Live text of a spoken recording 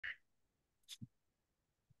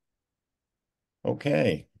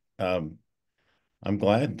Okay. Um, I'm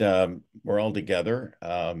glad we're all together.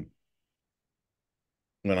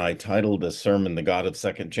 When I titled a sermon, The God of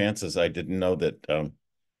Second Chances, I didn't know that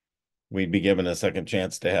we'd be given a second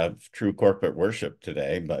chance to have true corporate worship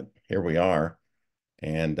today, but here we are,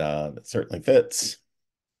 and it certainly fits.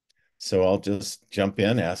 So I'll just jump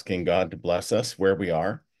in asking God to bless us where we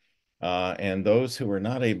are. And those who are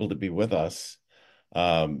not able to be with us,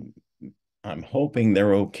 um, I'm hoping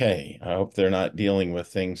they're okay. I hope they're not dealing with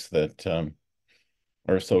things that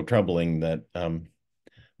are so troubling that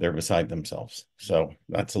they're beside themselves. So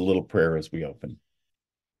that's a little prayer as we open.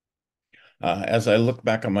 As I look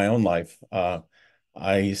back on my own life,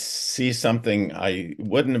 I see something I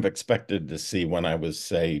wouldn't have expected to see when I was,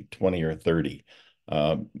 say, 20 or 30.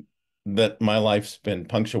 Uh, that my life's been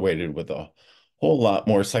punctuated with a whole lot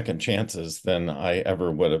more second chances than I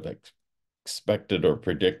ever would have expected or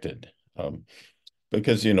predicted.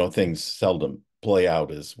 Because, things seldom play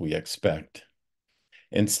out as we expect.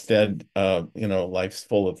 Instead, life's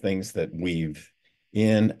full of things that weave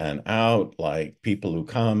in and out, like people who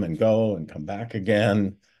come and go and come back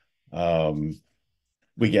again. Um,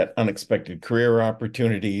 we get unexpected career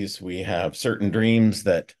opportunities. We have certain dreams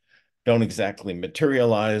that don't exactly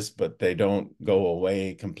materialize, but they don't go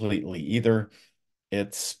away completely either.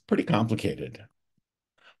 It's pretty complicated.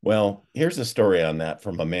 Well, here's a story on that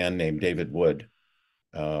from a man named David Wood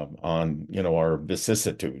on, our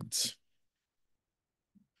vicissitudes.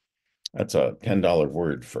 That's a $10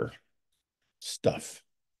 word for stuff.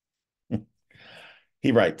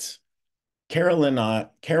 He writes, Caroline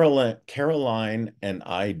and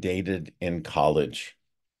I dated in college.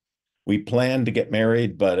 We planned to get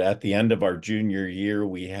married, but at the end of our junior year,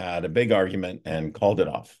 we had a big argument and called it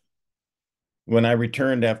off. When I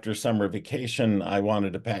returned after summer vacation, I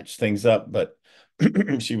wanted to patch things up, but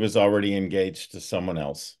she was already engaged to someone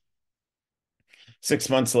else. 6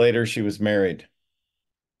 months later, she was married.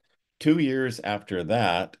 2 years after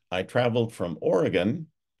that, I traveled from Oregon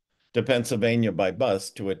to Pennsylvania by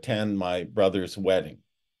bus to attend my brother's wedding.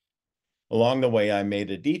 Along the way, I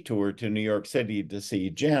made a detour to New York City to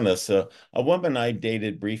see Janice, a woman I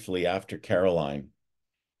dated briefly after Caroline,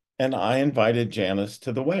 and I invited Janice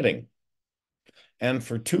to the wedding. And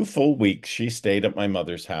for 2 full weeks, she stayed at my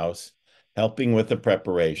mother's house, helping with the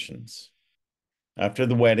preparations. After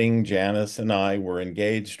the wedding, Janice and I were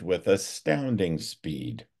engaged with astounding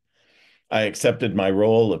speed. I accepted my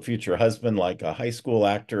role of future husband like a high school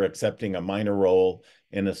actor accepting a minor role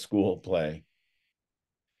in a school play.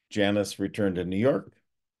 Janice returned to New York,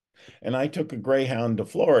 and I took a Greyhound to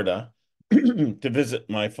Florida to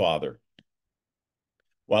visit my father.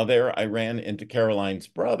 While there, I ran into Caroline's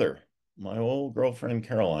brother, my old girlfriend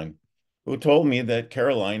Caroline, who told me that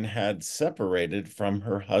Caroline had separated from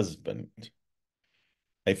her husband.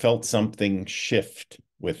 I felt something shift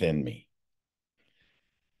within me.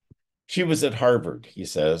 She was at Harvard, he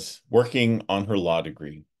says, working on her law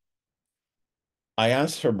degree. I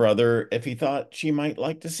asked her brother if he thought she might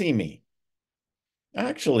like to see me.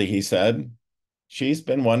 Actually, he said, she's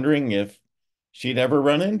been wondering if she'd ever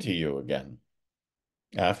run into you again.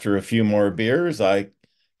 After a few more beers, I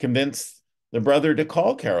convinced the brother to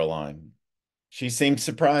call Caroline. She seemed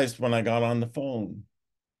surprised when I got on the phone.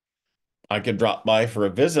 I could drop by for a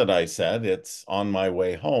visit, I said. It's on my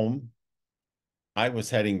way home. I was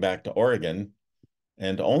heading back to Oregon,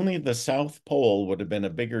 and only the South Pole would have been a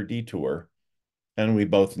bigger detour, and we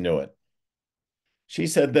both knew it. She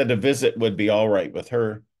said that a visit would be all right with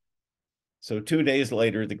her. So 2 days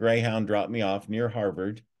later, the Greyhound dropped me off near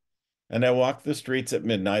Harvard, and I walked the streets at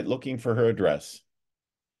midnight looking for her address.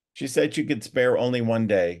 She said she could spare only one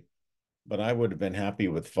day, but I would have been happy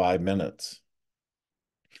with 5 minutes.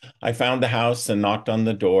 I found the house and knocked on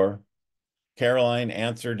the door. Caroline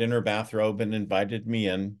answered in her bathrobe and invited me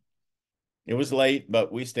in. It was late,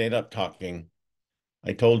 but we stayed up talking.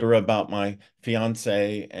 I told her about my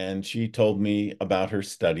fiance, and she told me about her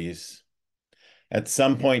studies. At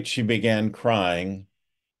some point, she began crying,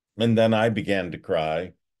 and then I began to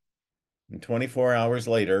cry. And 24 hours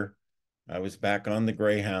later, I was back on the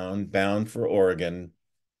Greyhound, bound for Oregon,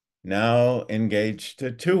 now engaged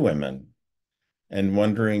to two women, and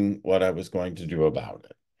wondering what I was going to do about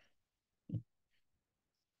it.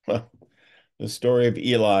 Well, the story of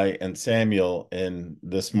Eli and Samuel in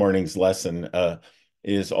this morning's lesson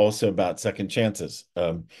is also about second chances,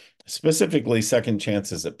 specifically second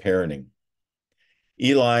chances at parenting.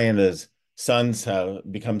 Eli and his sons have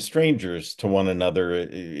become strangers to one another,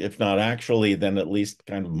 if not actually, then at least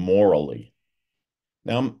kind of morally.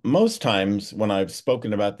 Now, most times when I've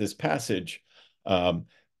spoken about this passage, um,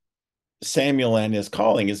 Samuel and his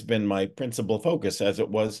calling has been my principal focus, as it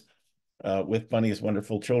was with Bunny's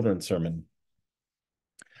Wonderful Children's Sermon.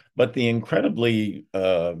 But the incredibly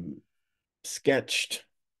sketched,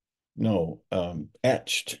 no,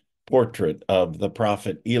 etched portrait of the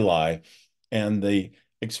prophet Eli and the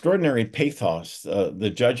extraordinary pathos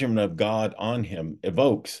the judgment of God on him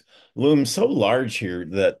evokes looms so large here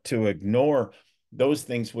that to ignore those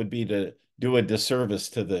things would be to do a disservice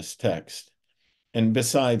to this text. And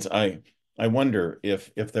besides, I wonder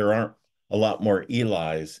if there aren't a lot more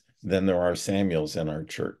Elis than there are Samuels in our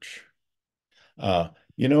church. Uh,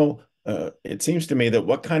 it seems to me that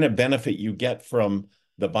what kind of benefit you get from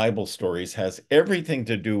the Bible stories has everything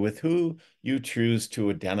to do with who you choose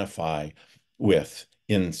to identify with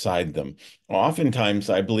inside them. Oftentimes,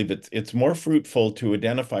 I believe it's more fruitful to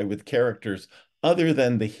identify with characters other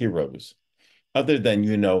than the heroes, other than,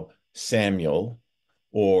 Samuel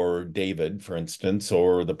or David, for instance,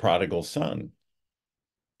 or the prodigal son.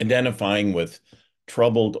 Identifying with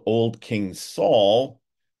troubled old King Saul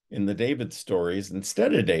in the David stories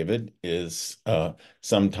instead of David is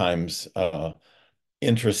sometimes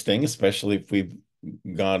interesting, especially if we've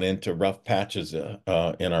gone into rough patches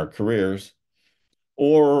in our careers,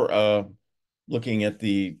 or looking at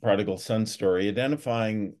the prodigal son story,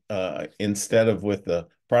 identifying instead of with the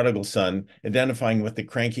prodigal son, identifying with the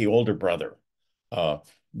cranky older brother. Uh,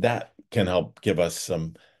 that can help give us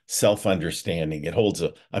some self-understanding. It holds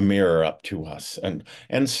a mirror up to us.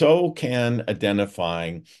 And so can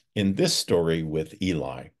identifying in this story with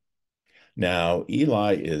Eli. Now,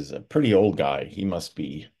 Eli is a pretty old guy. He must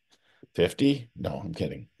be 50. No, I'm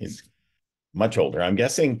kidding. He's much older. I'm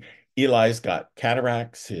guessing Eli's got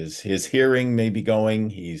cataracts. His hearing may be going.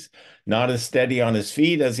 He's not as steady on his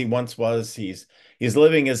feet as he once was. He's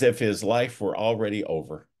living as if his life were already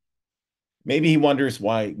over. Maybe he wonders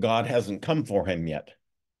why God hasn't come for him yet,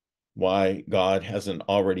 why God hasn't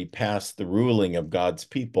already passed the ruling of God's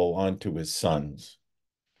people on to his sons.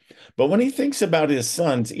 But when he thinks about his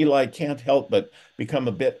sons, Eli can't help but become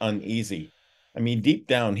a bit uneasy. I mean, deep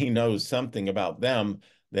down, he knows something about them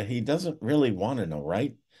that he doesn't really want to know,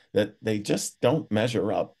 right? That they just don't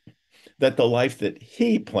measure up, that the life that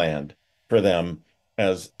he planned for them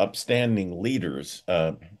as upstanding leaders,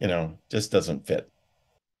 just doesn't fit.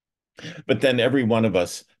 But then every one of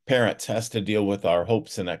us parents has to deal with our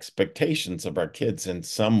hopes and expectations of our kids in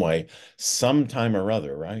some way, sometime or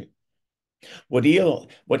other, right? What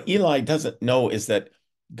Eli doesn't know is that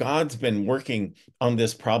God's been working on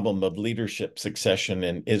this problem of leadership succession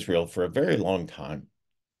in Israel for a very long time.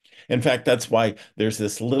 In fact, that's why there's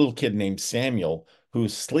this little kid named Samuel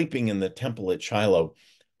who's sleeping in the temple at Shiloh,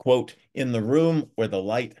 quote, in the room where the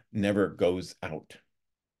light never goes out.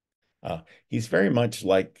 He's very much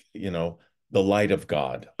like, the light of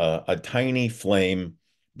God, a tiny flame,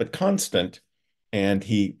 but constant, and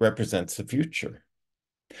he represents the future.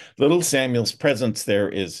 Little Samuel's presence there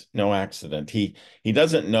is no accident. He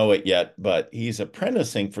doesn't know it yet, but he's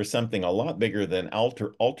apprenticing for something a lot bigger than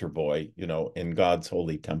altar boy, in God's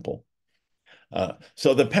holy temple.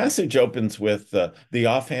 So the passage opens with the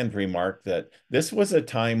offhand remark that this was a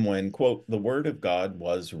time when, quote, the word of God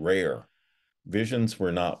was rare. Visions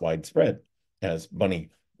were not widespread, as Bunny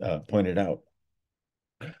pointed out.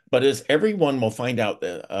 But as everyone will find out,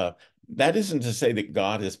 that isn't to say that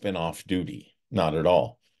God has been off duty, not at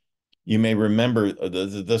all. You may remember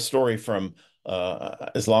the story from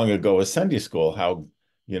as long ago as Sunday school, how,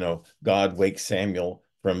 God wakes Samuel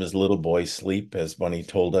from his little boy sleep, as Bunny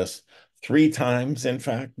told us, 3 times, in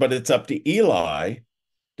fact. But it's up to Eli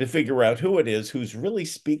to figure out who it is who's really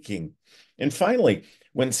speaking. And finally,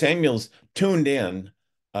 when Samuel's tuned in,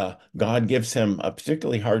 God gives him a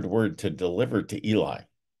particularly hard word to deliver to Eli.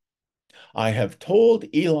 I have told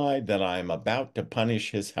Eli that I am about to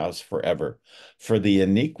punish his house forever for the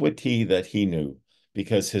iniquity that he knew,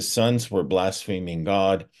 because his sons were blaspheming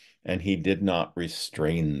God and he did not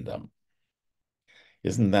restrain them.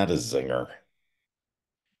 Isn't that a zinger?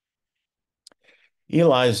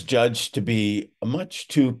 Eli is judged to be a much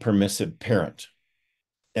too permissive parent,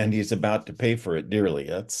 and he's about to pay for it dearly.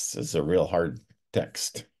 That's a real hard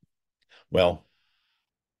text. Well,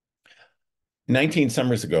 19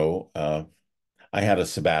 summers ago, I had a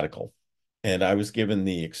sabbatical, and I was given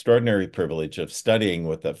the extraordinary privilege of studying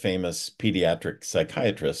with a famous pediatric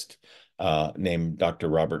psychiatrist named Dr.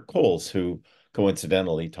 Robert Coles, who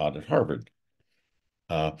coincidentally taught at Harvard.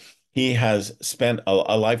 Uh, he has spent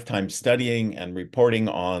a lifetime studying and reporting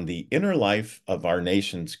on the inner life of our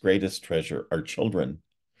nation's greatest treasure, our children.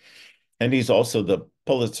 And he's also the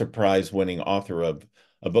Pulitzer Prize winning author of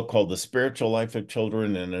a book called The Spiritual Life of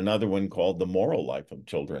Children and another one called The Moral Life of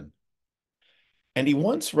Children. And he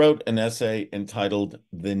once wrote an essay entitled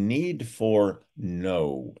The Need for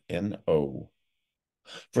No, N-O.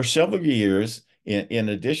 For several years, in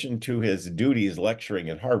addition to his duties lecturing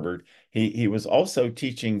at Harvard, he was also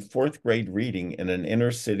teaching fourth grade reading in an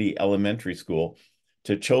inner city elementary school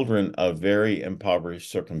to children of very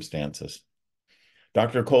impoverished circumstances.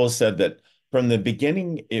 Dr. Cole said that from the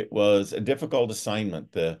beginning, it was a difficult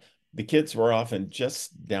assignment. The kids were often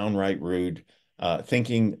just downright rude,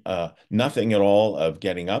 thinking nothing at all of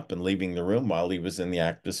getting up and leaving the room while he was in the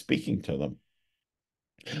act of speaking to them.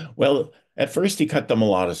 Well, at first he cut them a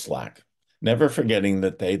lot of slack, never forgetting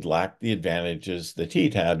that they'd lacked the advantages that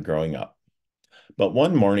he'd had growing up. But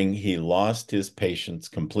one morning he lost his patience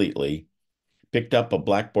completely, picked up a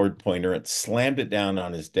blackboard pointer and slammed it down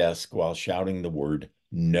on his desk while shouting the word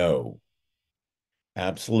no.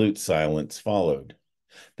 Absolute silence followed.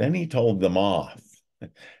 Then he told them off,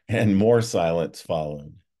 and more silence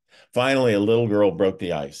followed. Finally, a little girl broke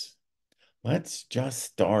the ice. Let's just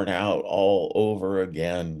start out all over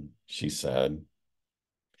again, she said.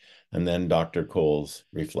 And then Dr. Coles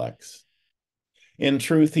reflects. In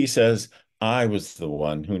truth, he says, I was the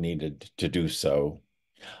one who needed to do so.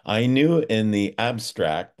 I knew in the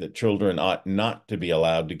abstract that children ought not to be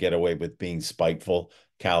allowed to get away with being spiteful,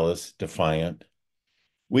 callous, defiant.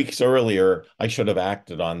 Weeks earlier, I should have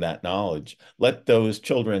acted on that knowledge. Let those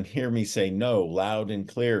children hear me say no loud and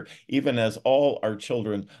clear, even as all our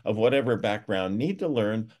children of whatever background need to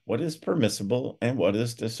learn what is permissible and what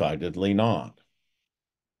is decidedly not.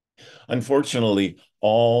 Unfortunately,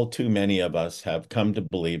 all too many of us have come to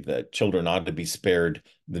believe that children ought to be spared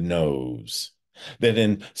the no's, that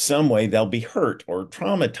in some way they'll be hurt or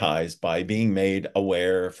traumatized by being made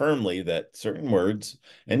aware firmly that certain words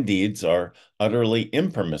and deeds are utterly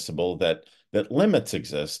impermissible, that limits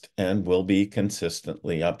exist and will be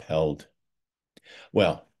consistently upheld.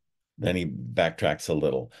 Well, then he backtracks a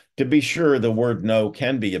little. To be sure, the word no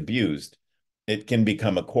can be abused. It can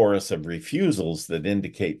become a chorus of refusals that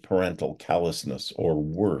indicate parental callousness or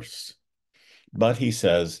worse. But he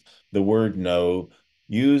says the word no,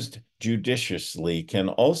 used judiciously, can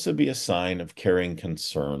also be a sign of caring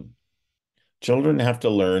concern. Children have to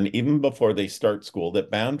learn, even before they start school,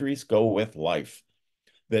 that boundaries go with life,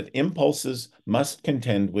 that impulses must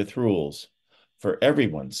contend with rules for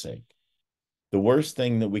everyone's sake. The worst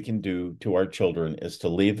thing that we can do to our children is to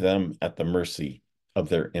leave them at the mercy of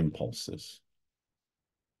their impulses.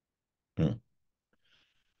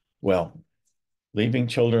 Well, leaving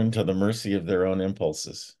children to the mercy of their own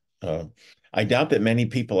impulses. I doubt that many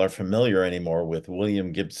people are familiar anymore with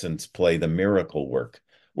William Gibson's play, The Miracle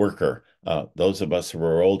Worker. Those of us who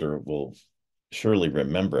are older will surely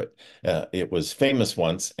remember it. It was famous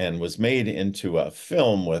once and was made into a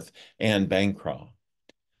film with Anne Bancroft.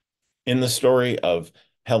 In the story of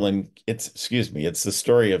it's the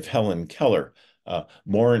story of Helen Keller,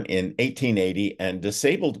 born in 1880 and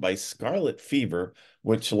disabled by scarlet fever,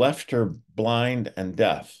 which left her blind and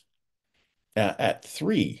deaf. At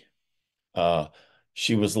 3, uh,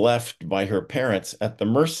 she was left by her parents at the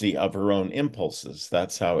mercy of her own impulses.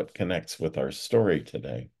 That's how it connects with our story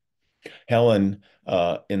today. Helen,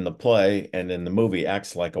 in the play and in the movie,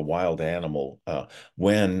 acts like a wild animal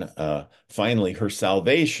when finally her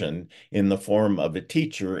salvation in the form of a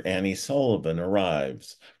teacher, Annie Sullivan,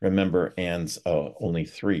 arrives. Remember, Helen's only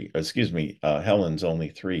 3.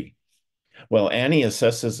 Well, Annie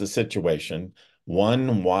assesses the situation,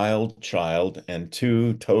 one wild child and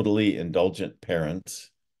 2 totally indulgent parents.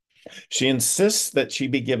 She insists that she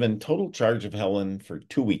be given total charge of Helen for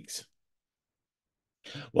 2 weeks.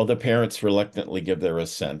 Well, the parents reluctantly give their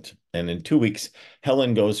assent, and in 2 weeks,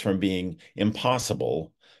 Helen goes from being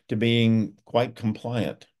impossible to being quite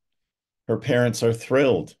compliant. Her parents are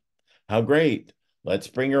thrilled. How great! Let's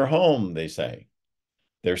bring her home, they say.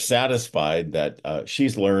 They're satisfied that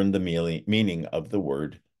she's learned the meaning of the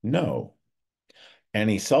word no.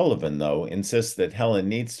 Annie Sullivan, though, insists that Helen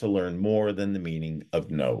needs to learn more than the meaning of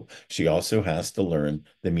no. She also has to learn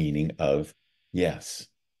the meaning of yes.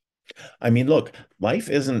 I mean, look, life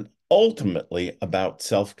isn't ultimately about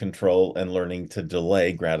self-control and learning to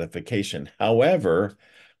delay gratification. However,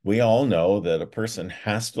 we all know that a person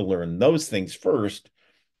has to learn those things first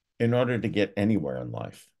in order to get anywhere in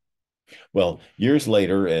life. Well, years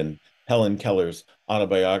later, in Helen Keller's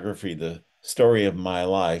autobiography, The Story of My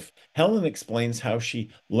Life, Helen explains how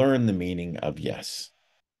she learned the meaning of yes.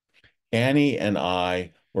 Annie and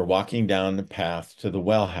I were walking down the path to the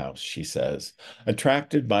well house, she says,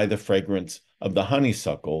 attracted by the fragrance of the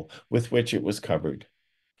honeysuckle with which it was covered.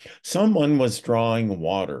 Someone was drawing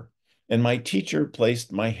water, and my teacher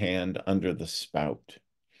placed my hand under the spout.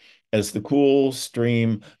 As the cool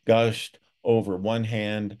stream gushed Over one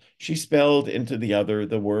hand, she spelled into the other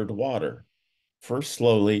the word water, first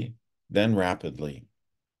slowly, then rapidly.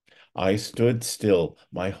 I stood still,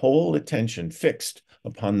 my whole attention fixed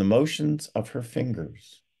upon the motions of her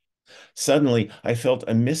fingers. Suddenly, I felt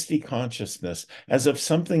a misty consciousness, as of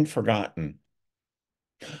something forgotten,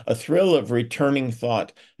 a thrill of returning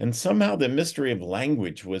thought, and somehow the mystery of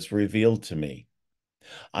language was revealed to me.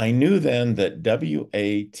 I knew then that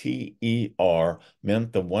water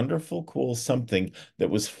meant the wonderful, cool something that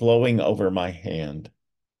was flowing over my hand.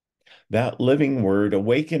 That living word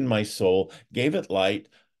awakened my soul, gave it light,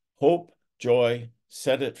 hope, joy,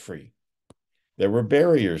 set it free. There were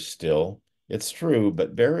barriers still, it's true,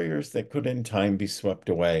 but barriers that could in time be swept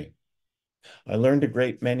away. I learned a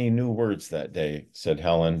great many new words that day, said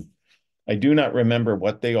Helen. I do not remember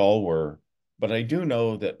what they all were, but I do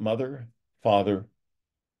know that mother, father,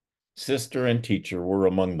 sister, and teacher were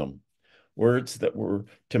among them, words that were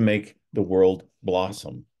to make the world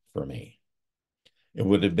blossom for me. It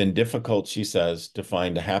would have been difficult, she says, to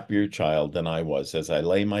find a happier child than I was as I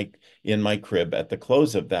lay in my crib at the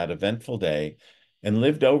close of that eventful day and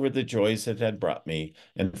lived over the joys it had brought me,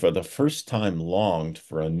 and for the first time longed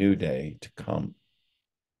for a new day to come.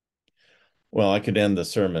 Well, I could end the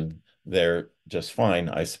sermon there just fine,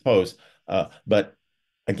 I suppose. But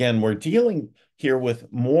again, we're dealing here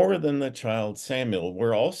with more than the child Samuel.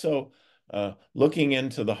 We're also looking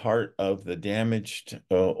into the heart of the damaged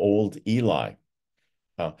old Eli.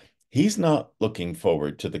 Uh, he's not looking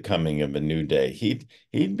forward to the coming of a new day.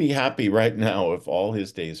 He'd be happy right now if all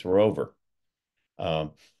his days were over.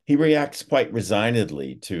 Um, he reacts quite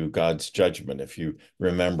resignedly to God's judgment, if you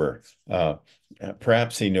remember.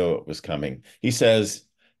 Perhaps he knew it was coming. He says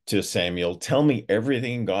to Samuel, "Tell me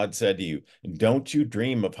everything God said to you, and don't you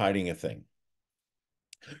dream of hiding a thing."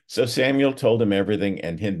 So Samuel told him everything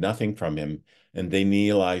and hid nothing from him. And then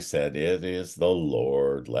Eli said, "It is the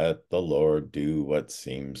Lord. Let the Lord do what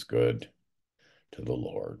seems good to the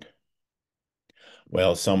Lord."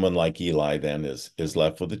 Well, someone like Eli then is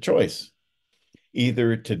left with a choice,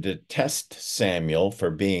 either to detest Samuel for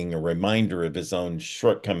being a reminder of his own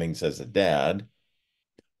shortcomings as a dad,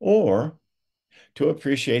 or to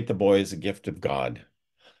appreciate the boy as a gift of God,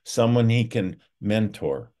 someone he can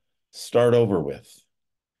mentor, start over with,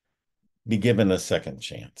 be given a second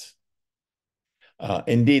chance.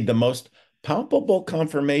 Indeed, the most palpable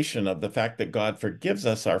confirmation of the fact that God forgives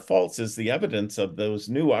us our faults is the evidence of those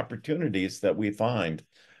new opportunities that we find,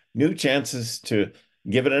 new chances to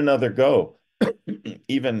give it another go,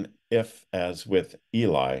 even if, as with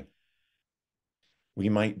Eli, we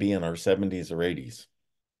might be in our 70s or 80s.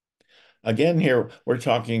 Again, here we're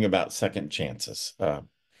talking about second chances.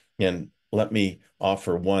 And let me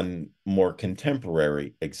offer one more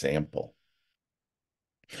contemporary example.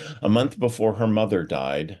 A month before her mother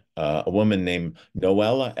died, a woman named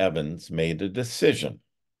Noella Evans made a decision,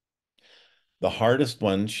 the hardest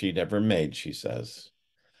one she'd ever made, she says.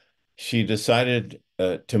 She decided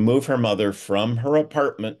to move her mother from her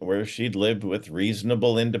apartment where she'd lived with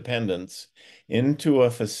reasonable independence into a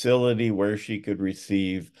facility where she could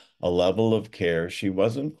receive a level of care she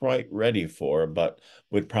wasn't quite ready for, but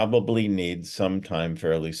would probably need sometime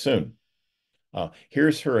fairly soon.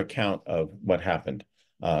 Here's her account of what happened,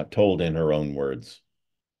 told in her own words.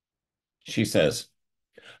 She says,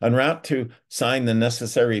 en route to sign the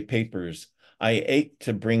necessary papers, I ached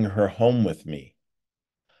to bring her home with me.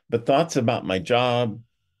 But thoughts about my job,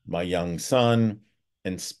 my young son,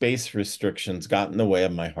 and space restrictions got in the way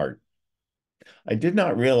of my heart. I did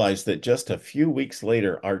not realize that just a few weeks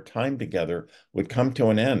later, our time together would come to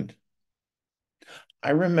an end.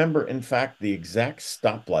 I remember, in fact, the exact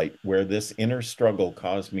stoplight where this inner struggle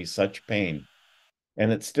caused me such pain.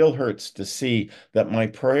 And it still hurts to see that my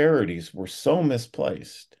priorities were so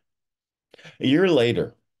misplaced. A year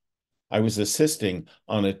later, I was assisting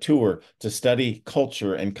on a tour to study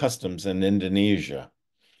culture and customs in Indonesia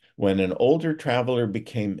when an older traveler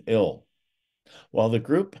became ill. While the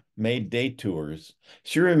group made day tours,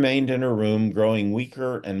 she remained in her room, growing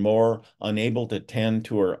weaker and more unable to tend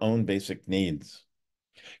to her own basic needs.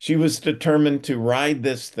 She was determined to ride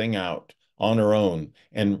this thing out on her own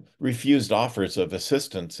and refused offers of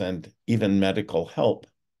assistance and even medical help.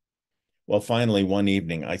 Well, finally, one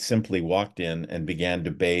evening, I simply walked in and began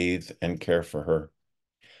to bathe and care for her.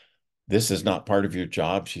 "This is not part of your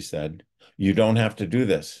job," she said. "You don't have to do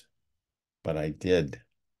this." But I did.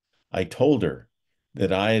 I told her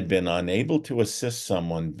that I had been unable to assist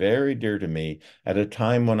someone very dear to me at a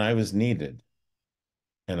time when I was needed,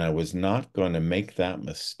 and I was not going to make that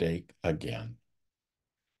mistake again.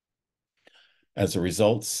 As a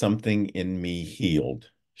result, something in me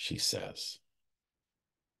healed, she says.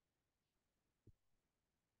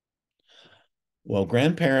 Well,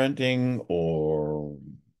 grandparenting or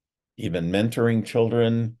even mentoring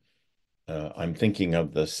children, I'm thinking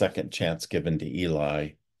of the second chance given to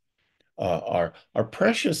Eli, are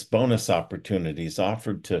precious bonus opportunities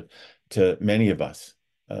offered to many of us.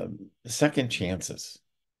 Second chances.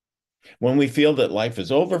 When we feel that life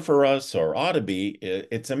is over for us or ought to be,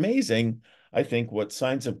 it's amazing, I think, what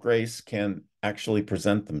signs of grace can actually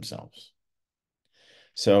present themselves.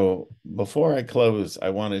 So before I close, I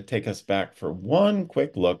want to take us back for one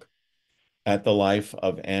quick look at the life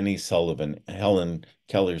of Annie Sullivan, Helen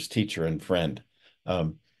Keller's teacher and friend.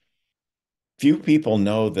 Um, Few people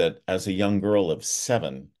know that as a young girl of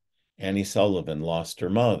 7, Annie Sullivan lost her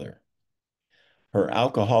mother. Her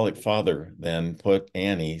alcoholic father then put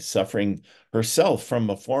Annie, suffering herself from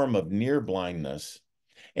a form of near blindness,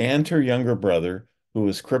 and her younger brother, who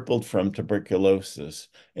was crippled from tuberculosis,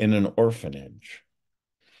 in an orphanage.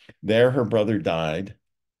 There, her brother died,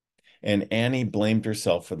 and Annie blamed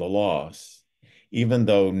herself for the loss, even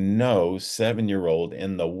though no 7-year-old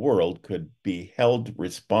in the world could be held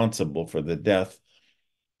responsible for the death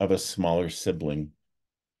of a smaller sibling.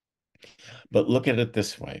 But look at it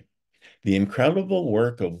this way. The incredible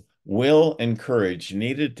work of will and courage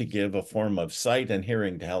needed to give a form of sight and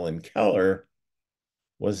hearing to Helen Keller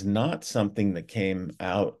was not something that came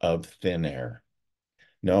out of thin air.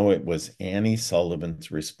 No, it was Annie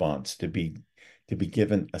Sullivan's response to be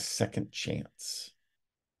given a second chance.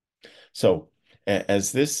 So,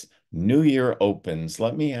 as this new year opens,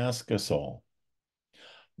 let me ask us all,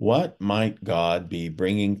 what might God be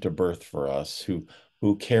bringing to birth for us who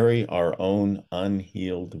carry our own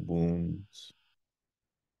unhealed wounds?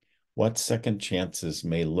 What second chances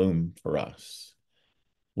may loom for us?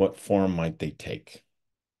 What form might they take?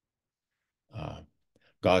 Uh,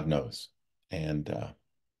 God knows, and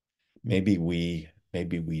maybe we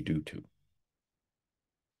do too.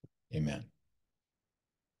 Amen.